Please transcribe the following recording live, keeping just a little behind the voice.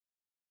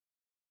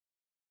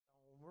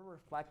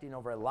reflecting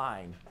over a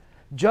line,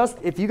 just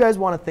if you guys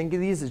want to think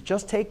of these, is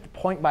just take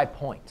point by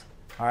point.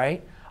 All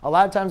right? A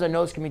lot of times I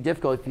know this can be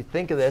difficult if you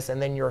think of this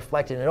and then you're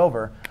reflecting it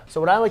over. So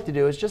what I like to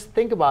do is just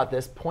think about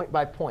this point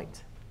by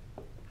point.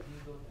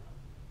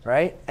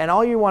 Right? And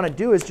all you want to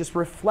do is just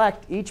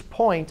reflect each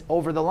point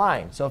over the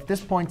line. So if this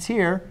point's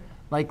here,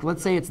 like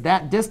let's say it's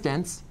that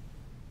distance,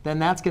 then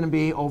that's going to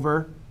be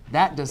over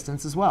that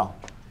distance as well.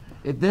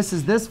 If this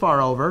is this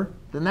far over,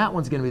 then that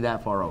one's going to be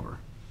that far over.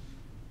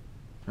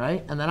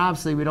 Right? And then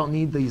obviously we don't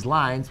need these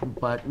lines,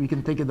 but we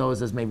can think of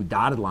those as maybe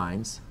dotted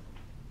lines.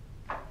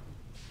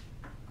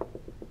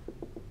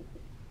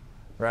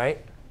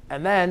 Right?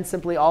 And then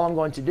simply all I'm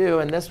going to do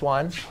in this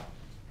one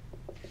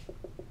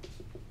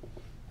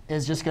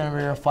is just going to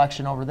be a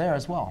reflection over there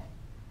as well.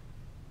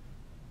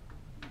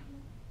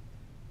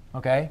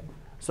 OK?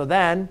 So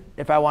then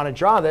if I want to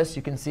draw this,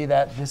 you can see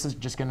that this is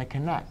just going to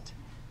connect.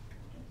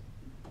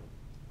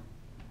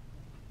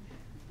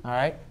 All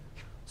right?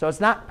 So it's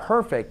not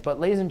perfect. But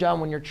ladies and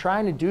gentlemen, when you're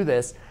trying to do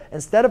this,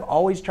 instead of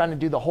always trying to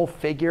do the whole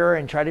figure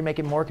and try to make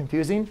it more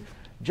confusing,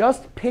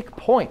 just pick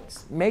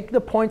points. Make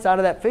the points out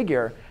of that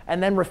figure,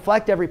 and then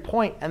reflect every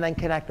point, and then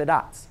connect the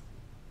dots.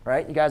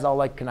 Right? You guys all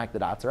like connect the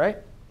dots, right?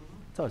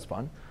 It's always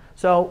fun.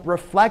 So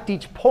reflect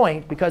each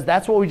point, because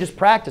that's what we just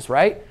practiced,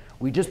 right?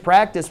 We just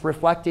practiced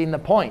reflecting the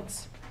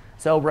points.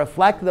 So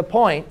reflect the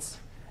points,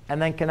 and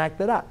then connect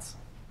the dots.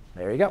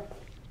 There you go.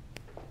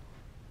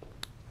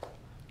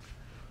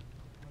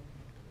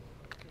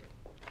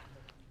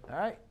 All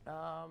right.